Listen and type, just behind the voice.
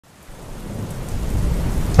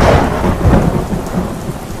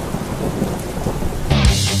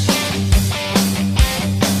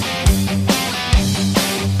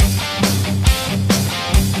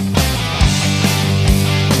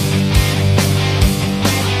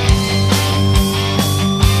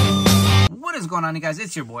on, you guys?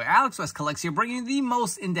 It's your boy Alex West Collects here, bringing you the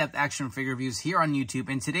most in-depth action figure reviews here on YouTube.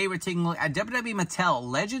 And today we're taking a look at WWE Mattel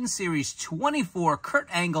Legends Series 24, Kurt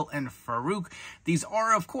Angle and Farooq. These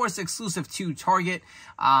are, of course, exclusive to Target.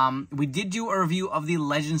 We did do a review of the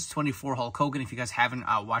Legends 24 Hulk Hogan, if you guys haven't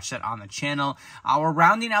watched that on the channel. We're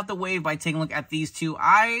rounding out the wave by taking a look at these two.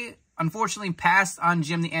 I unfortunately passed on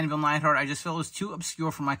Jim the Anvil Neidhart. I just felt it was too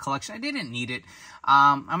obscure for my collection. I didn't need it.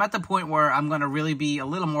 I'm at the point where I'm going to really be a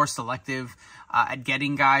little more selective at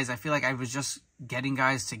getting guys. I feel like I was just getting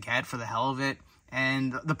guys to get for the hell of it.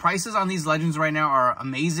 And the prices on these Legends right now are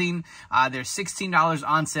amazing. They're $16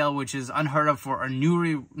 on sale, which is unheard of for a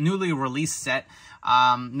newly released set.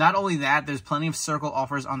 Not only that, there's plenty of circle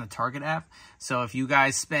offers on the Target app. So if you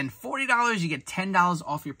guys spend $40, you get $10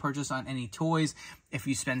 off your purchase on any toys. If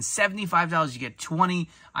you spend $75, you get $20.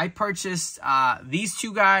 I purchased these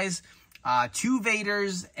two guys, two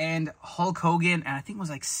Vaders, and Hulk Hogan, and I think it was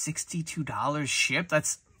like $62 shipped.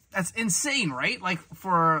 That's insane, right? Like,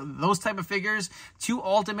 for those type of figures, 2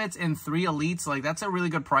 Ultimates and 3 Elites, like, that's a really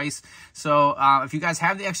good price. So, if you guys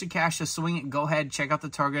have the extra cash to swing it, go ahead, check out the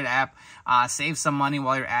Target app, save some money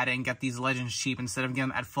while you're at it, and get these Legends cheap instead of getting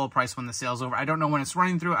them at full price when the sale's over. I don't know when it's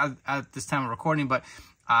running through at this time of recording, but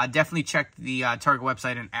definitely check the Target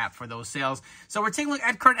website and app for those sales. So, we're taking a look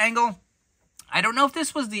at Kurt Angle. I don't know if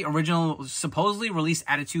this was the original, supposedly released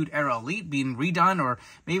Attitude Era Elite being redone, or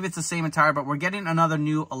maybe it's the same attire, but we're getting another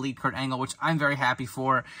new Elite Kurt Angle, which I'm very happy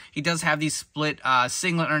for. He does have these split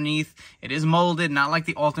singlet underneath. It is molded, not like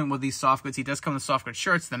the Ultimate with these soft goods. He does come with soft good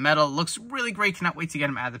shirts. The metal looks really great. Cannot wait to get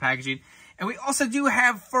him out of the packaging. And we also do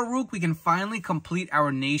have Farooq. We can finally complete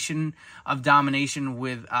our Nation of Domination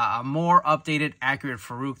with a more updated, accurate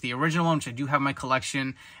Farooq. The original one, which I do have in my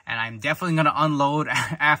collection, and I'm definitely going to unload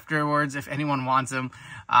afterwards if anyone wants him,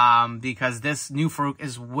 because this new Farooq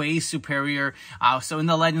is way superior. So in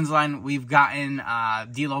the Legends line, we've gotten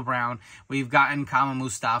D'Lo Brown, we've gotten Kama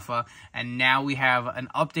Mustafa, and now we have an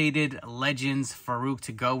updated Legends Farooq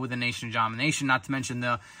to go with the Nation of Domination. Not to mention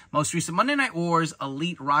the most recent Monday Night Wars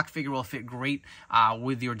Elite Rock figure will fit great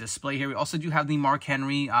with your display here. We also do have the Mark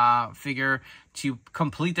Henry figure to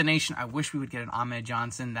complete the Nation. I wish we would get an Ahmed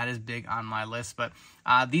Johnson. That is big on my list. But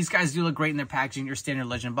these guys do look great in their packaging. Your standard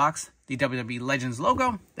Legend box, the WWE Legends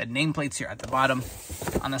logo, the nameplates here at the bottom.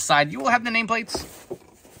 On the side, you will have the nameplates.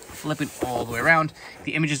 Flip it all the way around.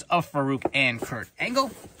 The images of Farooq and Kurt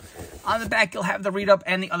Angle. On the back, you'll have the read-up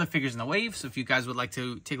and the other figures in the wave. So if you guys would like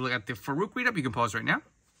to take a look at the Farooq read-up, you can pause right now.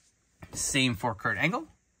 Same for Kurt Angle.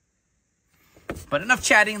 But enough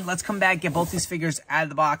chatting. Let's come back, get both these figures out of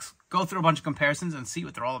the box, go through a bunch of comparisons, and see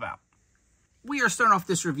what they're all about. We are starting off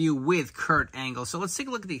this review with Kurt Angle. So let's take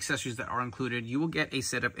a look at the accessories that are included. You will get a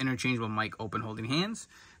set of interchangeable mic open holding hands.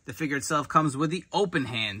 The figure itself comes with the open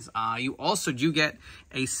hands. You also do get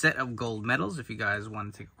a set of gold medals. If you guys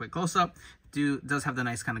want to take a quick close-up, does have the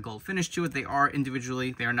nice kind of gold finish to it. They are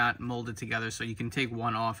individually, they are not molded together, so you can take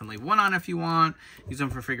one off and leave one on if you want. Use them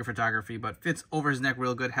for figure photography, but fits over his neck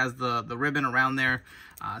real good. Has the ribbon around there,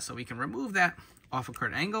 so we can remove that off of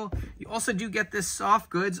Kurt Angle. You also do get this soft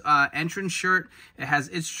goods entrance shirt. It has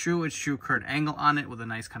It's True Kurt Angle on it with a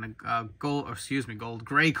nice kind of gold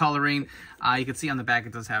gray coloring. You can see on the back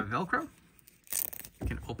it does have Velcro. You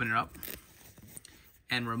can open it up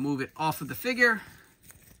and remove it off of the figure.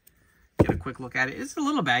 Get a quick look at it. It's a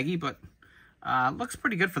little baggy, but looks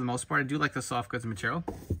pretty good for the most part. I do like the soft goods material.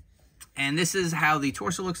 And this is how the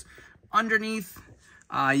torso looks underneath.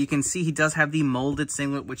 You can see he does have the molded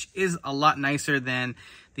singlet, which is a lot nicer than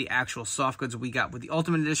the actual soft goods we got with the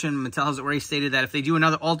Ultimate Edition. Mattel has already stated that if they do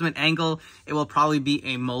another Ultimate Angle, it will probably be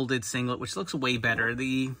a molded singlet, which looks way better.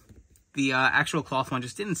 The actual cloth one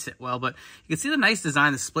just didn't sit well, but you can see the nice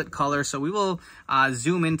design, the split color. So we will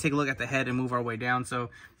zoom in, take a look at the head, and move our way down.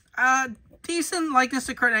 So decent likeness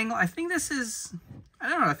to Kurt Angle. I think this is, I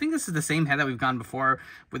don't know, I think this is the same head that we've gone before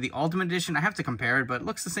with the Ultimate Edition. I have to compare it, but it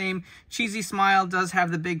looks the same. Cheesy smile, does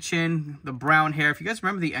have the big chin, the brown hair. If you guys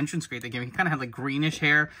remember the entrance crate they gave me, he kind of had like greenish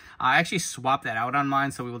hair. I actually swapped that out on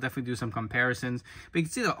mine, so we will definitely do some comparisons. But you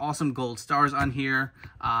can see the awesome gold stars on here,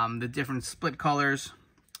 the different split colors,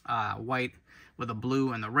 white with the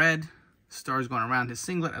blue and the red. Stars going around his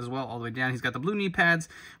singlet as well, all the way down. He's got the blue knee pads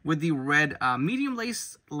with the red medium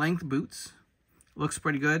lace length boots. Looks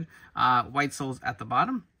pretty good. White soles at the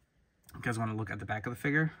bottom. You guys want to look at the back of the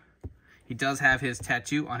figure. He does have his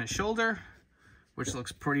tattoo on his shoulder, which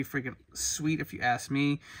looks pretty freaking sweet if you ask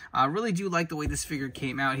me. I really do like the way this figure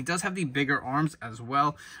came out. He does have the bigger arms as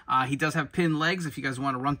well. He does have pinned legs if you guys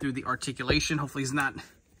want to run through the articulation. Hopefully he's not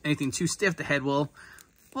anything too stiff. The head will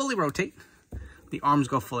fully rotate. The arms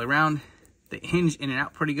go fully around. They hinge in and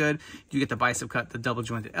out pretty good. You get the bicep cut, the double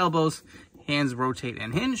jointed elbows, Hands rotate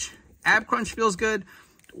and hinge. Ab crunch feels good.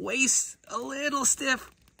 Waist a little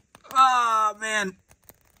stiff. Oh, man.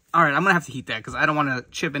 All right, I'm going to have to heat that because I don't want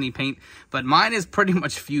to chip any paint. But mine is pretty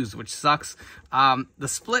much fused, which sucks. The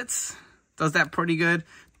splits does that pretty good.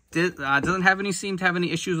 Doesn't seem to have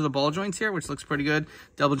any issues with the ball joints here, which looks pretty good.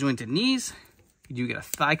 Double jointed knees. You do get a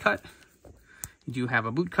thigh cut. You do have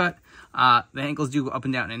a boot cut. The ankles do go up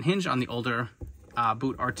and down and hinge on the older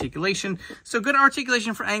boot articulation. So good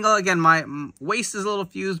articulation for angle. Again, my waist is a little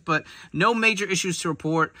fused, but no major issues to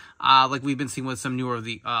report like we've been seeing with some newer of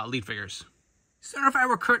the Elite figures. Start off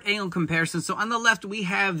our Kurt Angle comparison. So on the left, we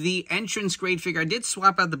have the entrance grade figure. I did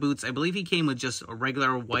swap out the boots. I believe he came with just a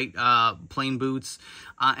regular white plain boots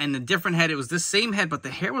and a different head. It was the same head, but the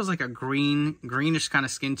hair was like a greenish kind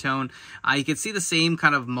of skin tone. You could see the same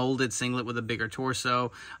kind of molded singlet with a bigger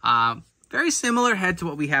torso. Very similar head to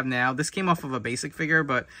what we have now. This came off of a basic figure,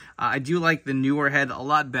 but I do like the newer head a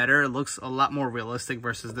lot better. It looks a lot more realistic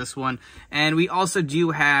versus this one. And we also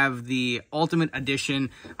do have the Ultimate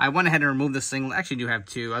Edition. I went ahead and removed the singlet. I actually do have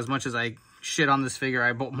two. As much as I shit on this figure,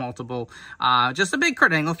 I bought multiple. Just a big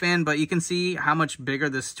Kurt Angle fan, but you can see how much bigger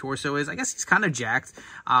this torso is. I guess he's kind of jacked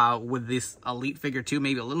with this Elite figure too.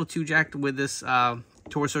 Maybe a little too jacked with this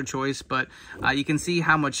torso choice, but you can see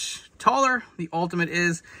how much taller the Ultimate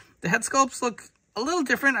is. The head sculpts look a little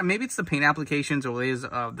different. Maybe it's the paint applications or ways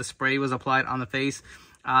the spray was applied on the face.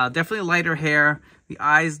 Definitely lighter hair. The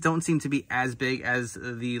eyes don't seem to be as big as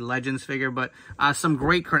the Legends figure, but some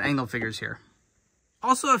great Kurt Angle figures here.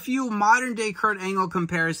 Also, a few modern-day Kurt Angle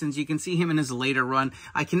comparisons. You can see him in his later run.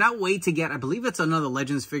 I cannot wait to get, I believe it's another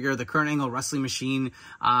Legends figure. The Kurt Angle Wrestling Machine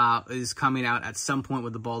is coming out at some point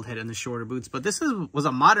with the bald head and the shorter boots. But this was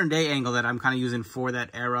a modern-day Angle that I'm kind of using for that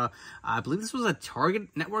era. I believe this was a Target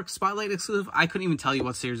Network Spotlight exclusive. I couldn't even tell you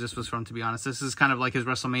what series this was from, to be honest. This is kind of like his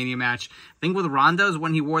WrestleMania match. I think with Ronda is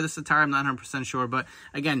when he wore this attire. I'm not 100% sure. But,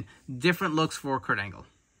 again, different looks for Kurt Angle.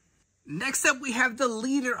 Next up, we have the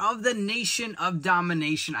leader of the Nation of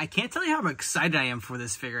Domination. I can't tell you how excited I am for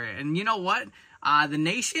this figure. And you know what? The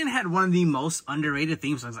Nation had one of the most underrated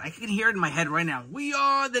theme songs. I can hear it in my head right now. We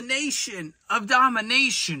are the Nation of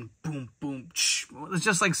Domination. Boom, boom. It's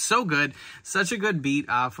just like so good. Such a good beat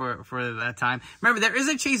for that time. Remember, there is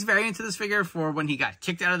a chase variant to this figure for when he got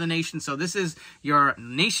kicked out of the Nation. So this is your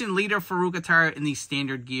Nation leader Farooq attire in the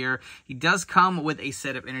standard gear. He does come with a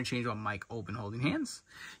set of interchangeable mic open holding hands.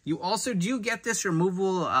 You also do get this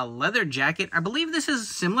removable leather jacket. I believe this is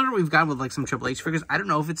similar to what we've got with like some Triple H figures. I don't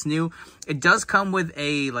know if it's new. It does come with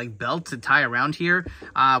a like belt to tie around here.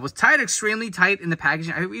 Was tied extremely tight in the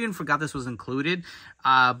packaging. I even forgot this was included.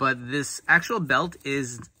 But this actual belt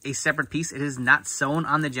is a separate piece. It is not sewn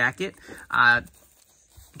on the jacket. You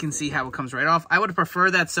can see how it comes right off. I would prefer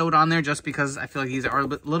that sewed on there just because I feel like these are a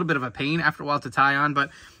little bit of a pain after a while to tie on. But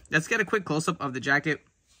let's get a quick close-up of the jacket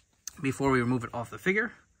before we remove it off the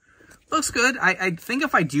figure. Looks good. I think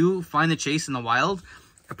if I do find the chase in the wild,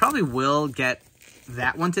 I probably will get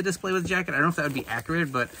that one to display with the jacket. I don't know if that would be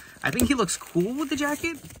accurate, but I think he looks cool with the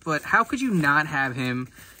jacket. But how could you not have him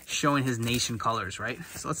showing his Nation colors, right?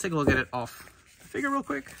 So let's take a look at it off the figure real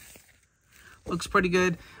quick. Looks pretty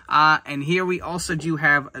good. And here we also do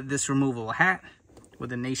have this removable hat with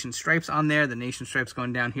the Nation stripes on there. The Nation stripes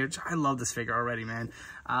going down here. I love this figure already, man.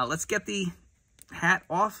 Let's get the hat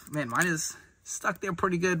off. Man, mine is stuck there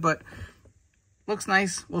pretty good, but looks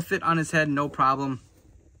nice. Will fit on his head, no problem.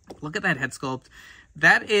 Look at that head sculpt.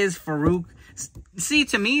 That is Farooq. See,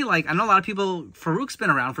 to me, like, I know a lot of people, Farouk's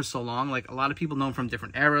been around for so long. Like, a lot of people know him from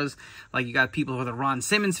different eras. Like, you got people who are the Ron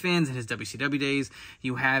Simmons fans in his WCW days.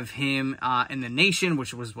 You have him in the Nation,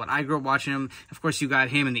 which was what I grew up watching him. Of course, you got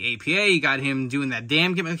him in the APA. You got him doing that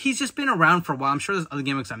damn gimmick. He's just been around for a while. I'm sure there's other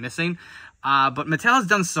gimmicks I'm missing. But Mattel has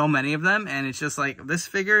done so many of them, and it's just like, this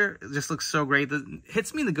figure just looks so great. It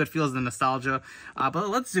hits me in the good feels, the nostalgia. But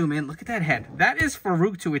let's zoom in. Look at that head. That is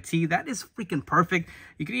Farooq to a T. That is freaking perfect.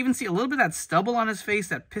 You can even see a little bit of that stubble on his face,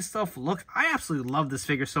 that pissed off look. I absolutely love this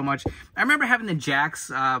figure so much. I remember having the Jakks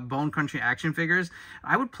Bone Country action figures.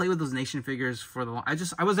 I would play with those Nation figures for the long.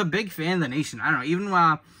 I was a big fan of the Nation. I don't know, even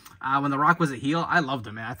when The Rock was a heel, I loved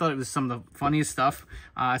him, man. I thought it was some of the funniest stuff,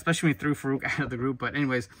 especially when he threw Farooq out of the group. But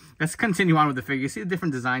anyways, let's continue on with the figure. You see a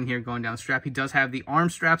different design here going down the strap. He does have the arm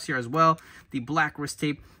straps here as well, the black wrist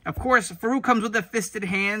tape. Of course, Farooq comes with the fisted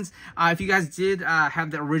hands. If you guys did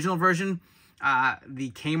have the original version,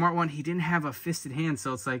 the Kmart one, he didn't have a fisted hand.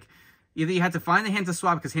 So it's like, either you had to find the hand to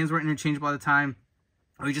swap because hands were interchangeable at the time,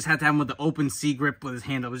 or you just had to have him with the open C grip with his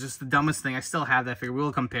hand. It was just the dumbest thing. I still have that figure.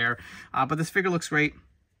 We'll compare. But this figure looks great.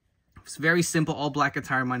 It's very simple, all black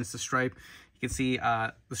attire minus the stripe. You can see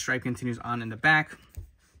the stripe continues on in the back.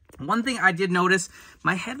 One thing I did notice,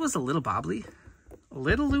 my head was a little bobbly, a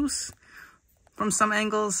little loose from some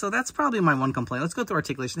angles, so that's probably my one complaint. Let's go through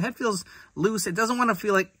articulation. The head feels loose. It doesn't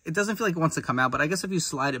feel like it wants to come out, but I guess if you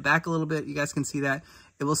slide it back a little bit, you guys can see that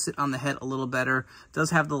it will sit on the head a little better. It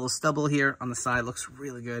does have the little stubble here on the side, looks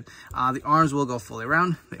really good. The arms will go fully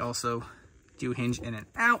around. They also do hinge in and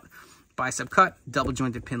out. Bicep cut, double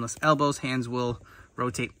jointed pinless elbows. Hands will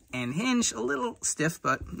rotate and hinge. A little stiff,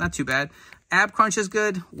 but not too bad. Ab crunch is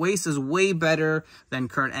good. Waist is way better than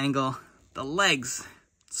Kurt Angle. The legs,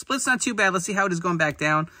 split's not too bad. Let's see how it is going back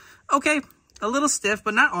down. Okay, a little stiff,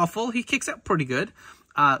 but not awful. He kicks out pretty good.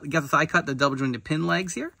 You got the thigh cut, the double jointed pin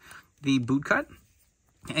legs here. The boot cut.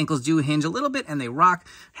 The ankles do hinge a little bit, and they rock.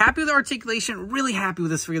 Happy with the articulation. Really happy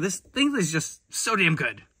with this figure. This thing is just so damn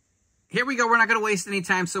good. Here we go. We're not going to waste any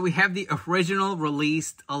time. So we have the original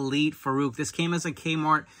released Elite Farooq. This came as a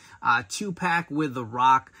Kmart 2-pack with The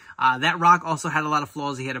Rock. That Rock also had a lot of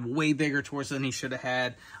flaws. He had a way bigger torso than he should have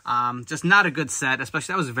had. Just not a good set,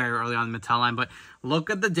 especially that was very early on the Mattel line. But look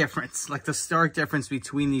at the difference, like the stark difference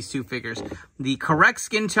between these two figures. The correct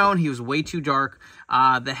skin tone, he was way too dark.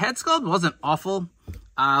 The head sculpt wasn't awful,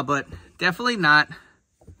 but definitely not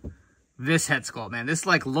this head sculpt, man. This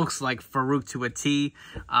looks like Farooq to a T.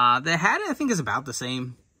 The head, I think, is about the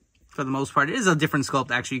same for the most part. It is a different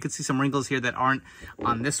sculpt, actually. You can see some wrinkles here that aren't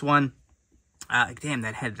on this one. Damn,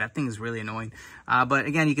 that head, that thing is really annoying. But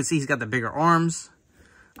again, you can see he's got the bigger arms.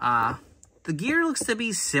 The gear looks to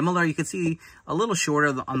be similar. You can see a little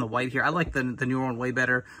shorter on the white here. I like the newer one way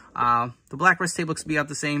better. The black wrist tape looks to be about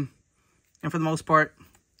the same. And for the most part,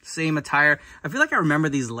 same attire. I feel like I remember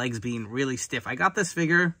these legs being really stiff. I got this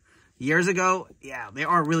figure years ago. Yeah, they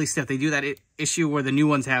are really stiff. They do that issue where the new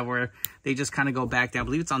ones have where they just kind of go back down. I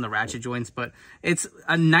believe it's on the ratchet joints, but it's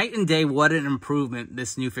a night and day what an improvement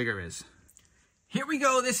this new figure is. Here we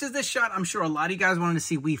go. This is the shot I'm sure a lot of you guys wanted to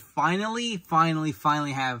see. We finally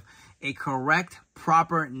have a correct,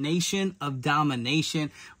 proper Nation of Domination.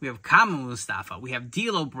 We have Kama Mustafa. We have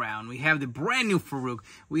D'Lo Brown. We have the brand new Farooq.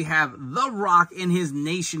 We have The Rock in his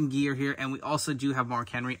Nation gear here. And we also do have Mark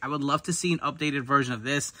Henry. I would love to see an updated version of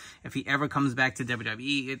this if he ever comes back to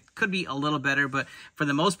WWE. It could be a little better, but for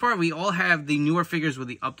the most part, we all have the newer figures with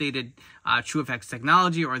the updated TrueFX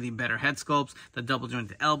technology or the better head sculpts, the double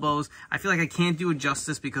jointed elbows. I feel like I can't do it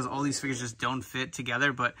justice because all these figures just don't fit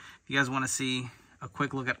together, but if you guys want to see a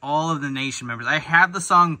quick look at all of the Nation members. I have the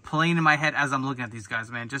song playing in my head as I'm looking at these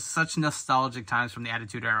guys, man. Just such nostalgic times from the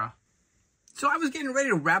Attitude Era. So I was getting ready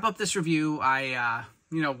to wrap up this review. I,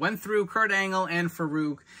 went through Kurt Angle and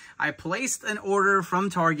Farooq. I placed an order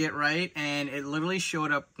from Target, right? And it literally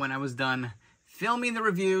showed up when I was done filming the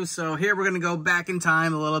review. So here we're going to go back in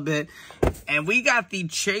time a little bit. And we got the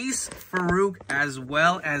Chase Farooq as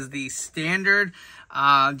well as the standard.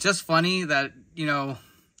 Just funny that,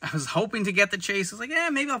 I was hoping to get the Chase. I was like, yeah,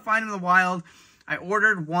 maybe I'll find him in the wild. I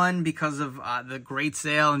ordered one because of the great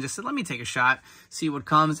sale and just said, let me take a shot, see what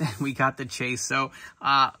comes, and we got the Chase. So,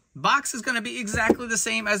 box is going to be exactly the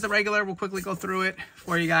same as the regular. We'll quickly go through it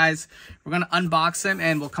for you guys. We're going to unbox him,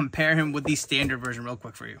 and we'll compare him with the standard version real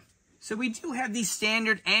quick for you. So we do have the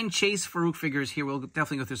standard and Chase Farooq figures here. We'll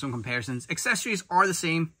definitely go through some comparisons. Accessories are the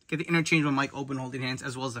same. Get the interchangeable mic open holding hands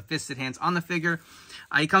as well as the fisted hands on the figure.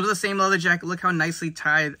 He comes with the same leather jacket. Look how nicely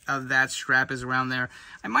tied that strap is around there.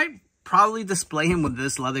 I might probably display him with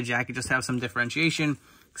this leather jacket, just have some differentiation.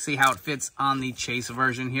 See how it fits on the Chase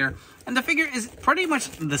version here. And the figure is pretty much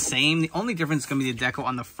the same. The only difference is going to be the deco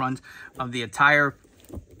on the front of the attire.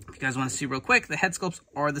 If you guys want to see real quick, the head sculpts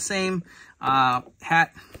are the same.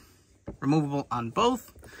 Hat removable on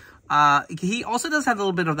both. He also does have a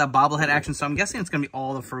little bit of that bobblehead action, so I'm guessing it's going to be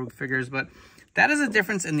all the Farooq figures, but that is a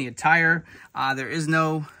difference in the attire. There is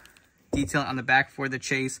no detail on the back for the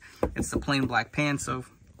Chase. It's the plain black pants, so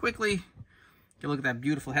quickly, you look at that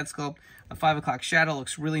beautiful head sculpt. A 5 o'clock shadow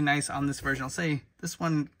looks really nice on this version. I'll say this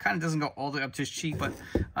one kind of doesn't go all the way up to his cheek, but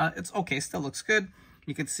it's okay, still looks good.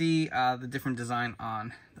 You can see the different design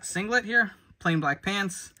on the singlet here. Plain black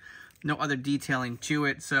pants. No other detailing to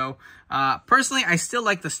it. So, personally, I still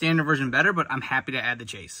like the standard version better, but I'm happy to add the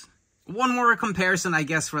Chase. One more comparison, I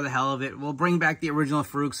guess, for the hell of it. We'll bring back the original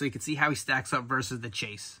Farooq so you can see how he stacks up versus the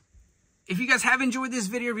Chase. If you guys have enjoyed this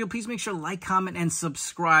video review, please make sure to like, comment, and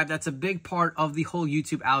subscribe. That's a big part of the whole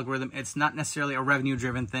YouTube algorithm. It's not necessarily a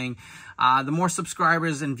revenue-driven thing. The more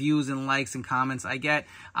subscribers and views and likes and comments I get,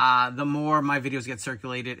 the more my videos get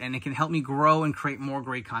circulated, and it can help me grow and create more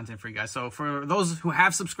great content for you guys. So for those who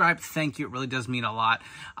have subscribed, thank you. It really does mean a lot.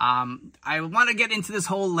 I want to get into this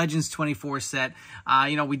whole Legends 24 set.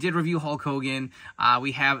 We did review Hulk Hogan.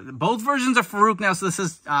 We have both versions of Farooq now, so this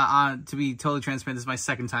is, to be totally transparent, this is my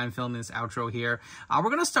second time filming this. outro here. We're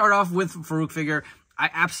going to start off with Farooq figure. I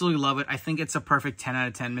absolutely love it. I think it's a perfect 10 out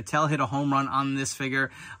of 10. Mattel hit a home run on this figure.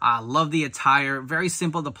 Love the attire. Very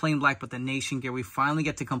simple, the plain black, but the nation gear. We finally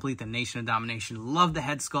get to complete the Nation of Domination. Love the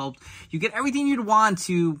head sculpt. You get everything you'd want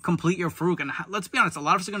to complete your Farooq. And let's be honest, a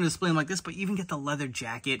lot of us are going to display them like this, but you even get the leather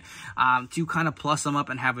jacket to kind of plus them up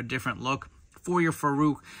and have a different look for your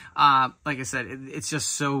Farooq. Like I said, it's just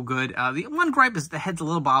so good. The one gripe is the head's a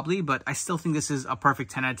little bobbly, but I still think this is a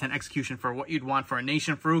perfect 10 out of 10 execution for what you'd want for a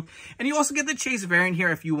Nation Farooq. And you also get the Chase variant here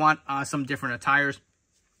if you want some different attires.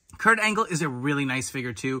 Kurt Angle is a really nice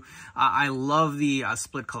figure too. I love the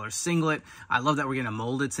split color singlet. I love that we're getting a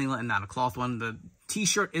molded singlet and not a cloth one. The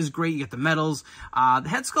t-shirt is great. You get the medals. The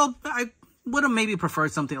head sculpt, I would have maybe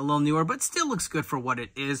preferred something a little newer, but still looks good for what it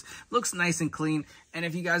is. Looks nice and clean. And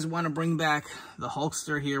if you guys want to bring back the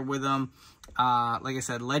Hulkster here with them, like I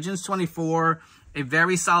said, Legends 24, a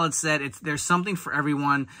very solid set. There's something for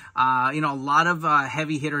everyone. You know, a lot of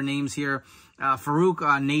heavy hitter names here.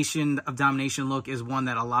 Farooq Nation of Domination look is one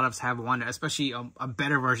that a lot of us have wanted, especially a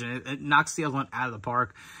better version. It knocks the other one out of the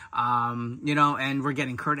park. You know, and we're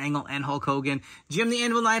getting Kurt Angle and Hulk Hogan. Jim the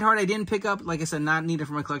Anvil Neidhart I didn't pick up, like I said, not needed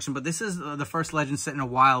for my collection, but this is the first Legend set in a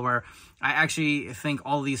while where I actually think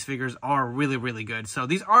all these figures are really, really good. So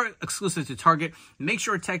these are exclusive to Target. Make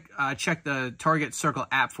sure to check the Target Circle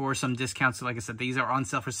app for some discounts. So like I said, these are on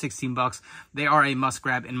sale for 16 bucks. They are a must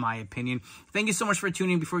grab in my opinion. Thank you so much for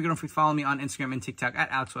tuning in. Before you go, don't forget to follow me on Instagram and TikTok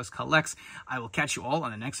at AlexWestCollects. I will catch you all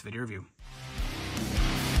on the next video review.